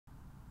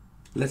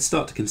let's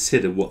start to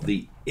consider what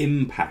the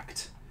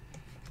impact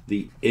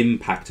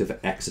of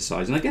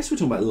exercise, and I guess we're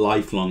talking about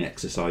lifelong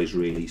exercise,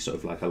 really, sort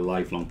of like a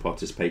lifelong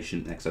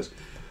participation in exercise.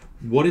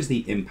 What is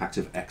the impact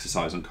of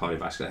exercise on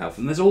cardiovascular health?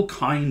 And there's all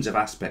kinds of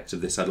aspects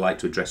of this I'd like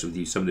to address with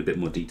you, some in a bit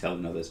more detail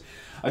than others.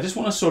 I just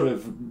want to sort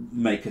of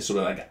make a sort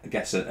of, I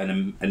guess,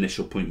 an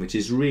initial point, which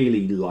is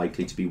really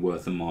likely to be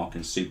worth a mark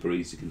and super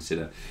easy to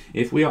consider.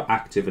 If we are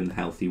active and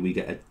healthy, we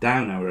get a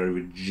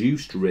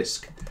reduced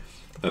risk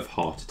of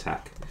heart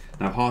attack.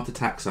 Now, heart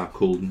attacks are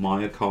called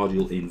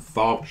myocardial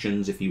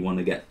infarctions if you want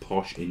to get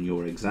posh in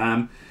your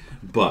exam,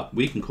 but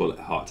we can call it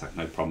a heart attack,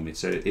 no problem.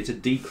 It's a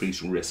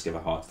decreased risk of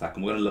a heart attack,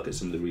 and we're going to look at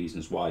some of the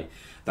reasons why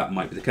that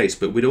might be the case.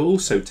 But we'd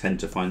also tend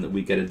to find that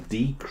we get a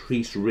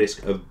decreased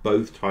risk of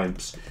both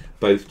types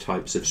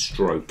of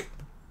stroke.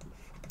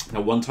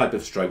 Now, one type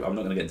of stroke, I'm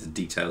not going to get into the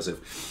details of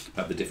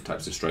the different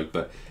types of stroke,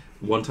 but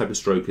one type of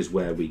stroke is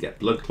where we get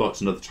blood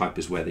clots, another type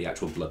is where the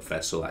actual blood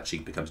vessel actually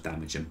becomes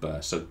damaged and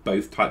bursts. So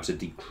both types are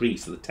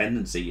decreased, so the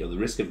tendency or the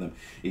risk of them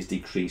is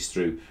decreased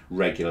through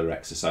regular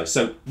exercise.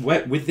 So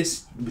with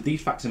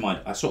these facts in mind,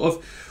 I sort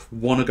of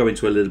want to go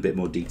into a little bit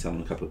more detail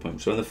on a couple of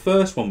points. So the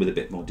first one with a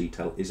bit more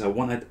detail is I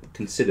want to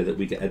consider that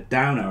we get a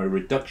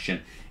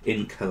reduction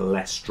in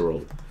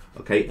cholesterol,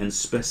 okay, and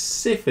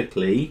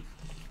specifically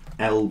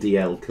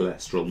LDL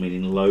cholesterol,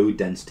 meaning low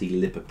density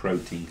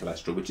lipoprotein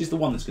cholesterol, which is the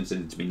one that's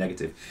considered to be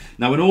negative.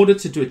 Now, in order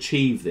to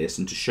achieve this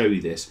and to show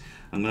you this,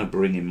 I'm going to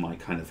bring in my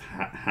kind of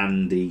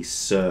handy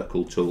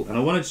circle tool, and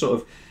I want to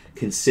sort of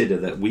consider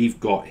that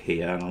we've got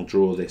here, and I'll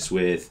draw this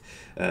with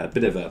a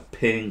bit of a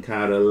pink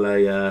outer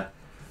layer,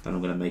 and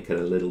I'm going to make it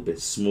a little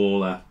bit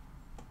smaller,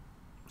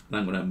 and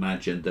I'm going to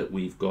imagine that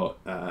we've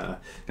got kind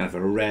of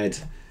a red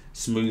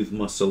smooth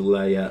muscle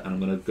layer, and I'm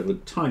going to go a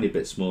tiny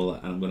bit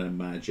smaller, and I'm going to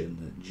imagine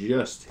that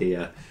just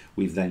here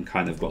we've then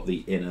kind of got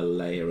the inner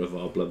layer of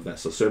our blood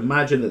vessel. So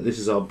imagine that this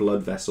is our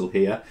blood vessel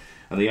here,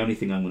 and the only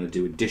thing I'm going to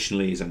do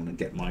additionally is I'm going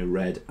to get my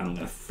red and I'm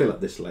going to fill up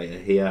this layer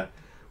here.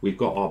 We've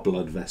got our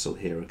blood vessel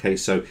here, okay?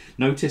 So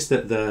notice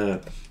that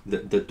the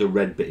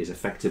red bit is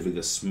effectively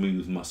the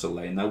smooth muscle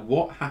layer. Now,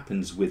 what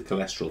happens with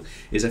cholesterol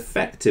is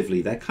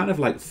effectively they're kind of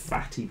like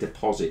fatty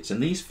deposits, and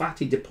these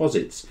fatty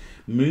deposits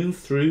move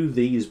through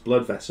these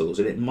blood vessels,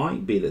 and it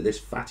might be that this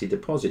fatty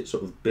deposit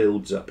sort of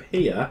builds up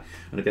here.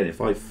 And again,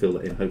 if I fill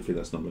it in, hopefully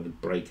that's not going to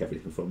break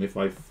everything for me. If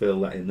I fill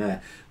that in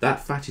there,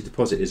 that fatty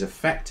deposit is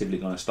effectively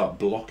going to start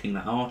blocking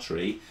that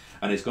artery,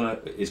 and it's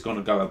going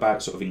to go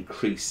about sort of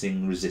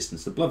increasing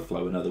resistance to blood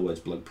flow, in other words,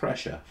 blood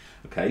pressure.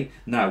 Okay.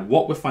 Now,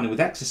 what we're finding with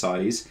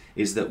exercise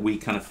is that we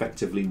can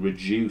effectively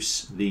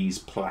reduce these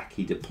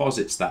plaquey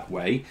deposits that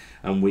way,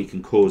 and we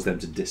can cause them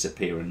to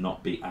disappear and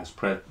not be as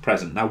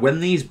present. Now,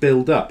 when these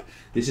build up,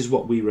 this is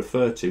what we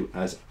refer to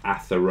as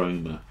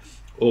atheroma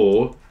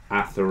or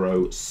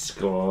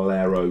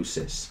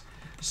atherosclerosis.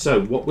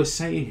 So what we're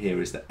saying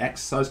here is that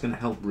exercise is going to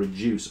help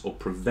reduce or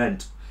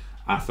prevent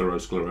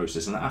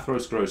atherosclerosis, and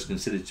atherosclerosis is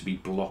considered to be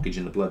blockage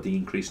in the blood, the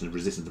increase in the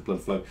resistance to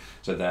blood flow,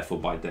 so therefore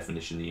by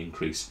definition the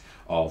increase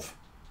of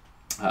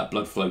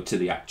blood flow to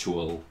the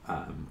actual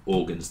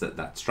organs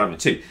that's traveling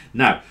to.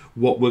 Now,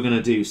 what we're going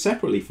to do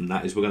separately from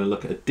that is we're going to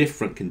look at a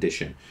different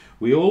condition.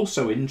 We're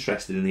also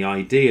interested in the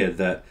idea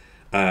that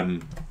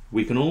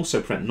we can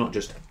also prevent not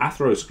just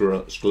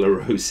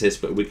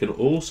atherosclerosis, but we can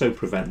also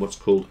prevent what's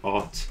called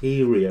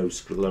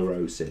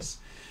arteriosclerosis.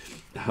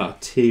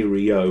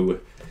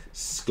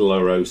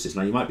 Arteriosclerosis.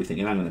 Now, you might be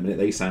thinking, hang on a minute,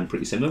 they sound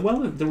pretty similar.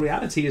 Well, the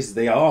reality is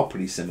they are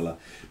pretty similar,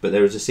 but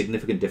there is a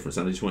significant difference,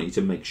 and I just want you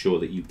to make sure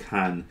that you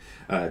can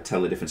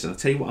tell the difference. And I'll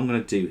tell you what I'm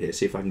going to do here,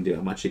 see if I can do it.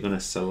 I'm actually going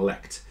to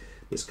select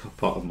this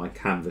part of my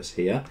canvas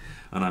here,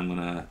 and I'm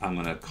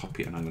gonna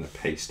copy it and I'm gonna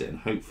paste it, and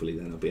hopefully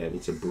then I'll be able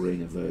to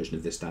bring a version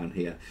of this down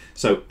here.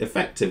 So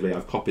effectively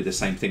I've copied the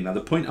same thing. Now,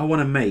 the point I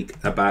want to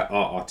make about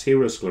our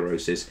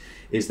arteriosclerosis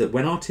is that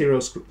when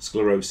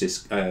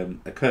arteriosclerosis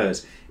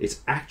occurs,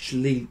 it's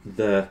actually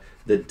the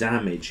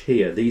damage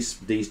here.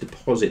 These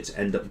deposits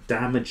end up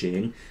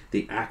damaging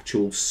the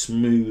actual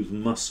smooth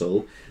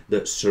muscle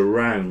that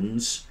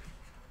surrounds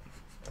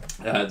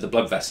the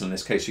blood vessel in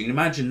this case. So you can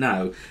imagine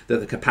now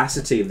that the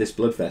capacity of this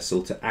blood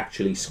vessel to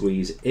actually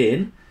squeeze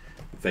in,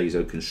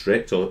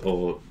 vasoconstrict,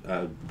 or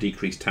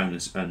decrease tone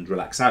and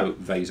relax out,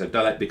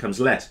 vasodilate, becomes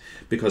less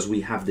because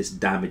we have this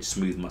damaged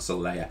smooth muscle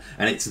layer,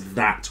 and it's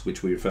that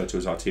which we refer to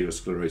as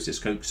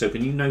arteriosclerosis. So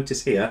can you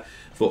notice here,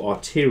 for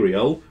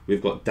arterial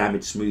we've got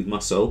damaged smooth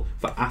muscle,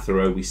 for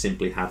athero we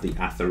simply have the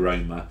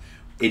atheroma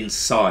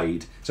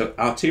inside. So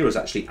arterial is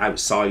actually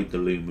outside the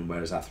lumen,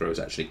 whereas athero is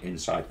actually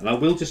inside. And I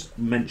will just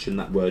mention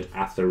that word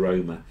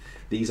atheroma.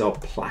 These are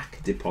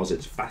plaque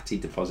deposits, fatty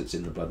deposits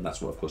in the blood, and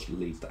that's what of course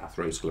leads to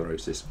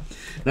atherosclerosis.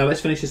 Now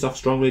let's finish this off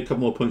strongly. A couple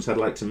more points I'd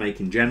like to make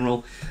in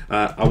general.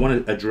 I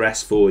want to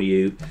address for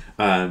you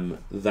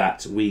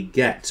that we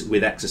get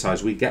with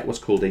exercise, we get what's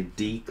called a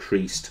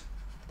decreased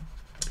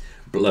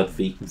blood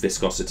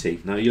viscosity.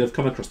 Now, you'll have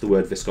come across the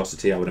word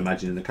viscosity, I would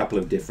imagine, in a couple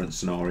of different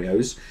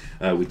scenarios.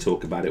 We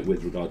talk about it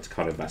with regard to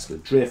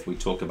cardiovascular drift, we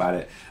talk about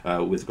it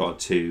with regard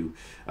to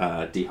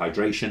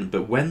dehydration,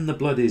 but when the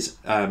blood is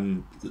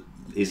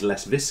is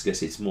less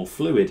viscous, it's more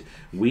fluid,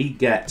 we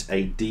get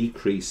a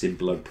decrease in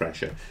blood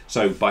pressure.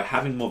 So by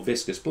having more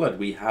viscous blood,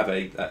 we have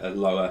a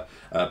lower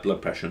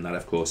blood pressure, and that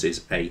of course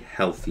is a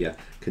healthier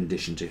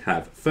condition to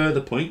have.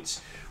 Further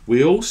points,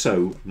 we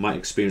also might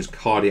experience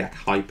cardiac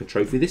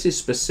hypertrophy. This is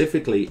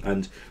specifically,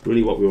 and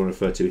really what we want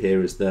to refer to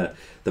here, is the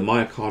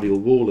myocardial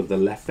wall of the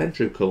left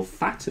ventricle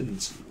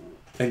fattens,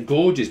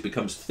 engorges,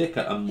 becomes thicker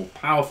and more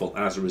powerful.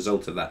 As a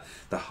result of that,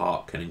 the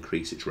heart can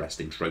increase its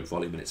resting stroke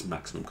volume and its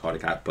maximum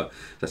cardiac output.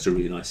 That's a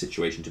really nice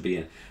situation to be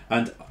in.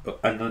 And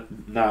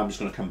now I'm just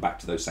going to come back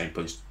to those same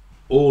points.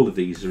 All of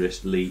these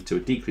risks lead to a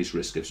decreased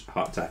risk of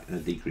heart attack and a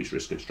decreased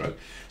risk of stroke.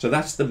 So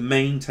that's the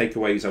main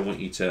takeaways I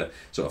want you to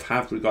sort of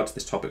have with regard to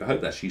this topic. I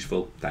hope that's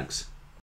useful. Thanks.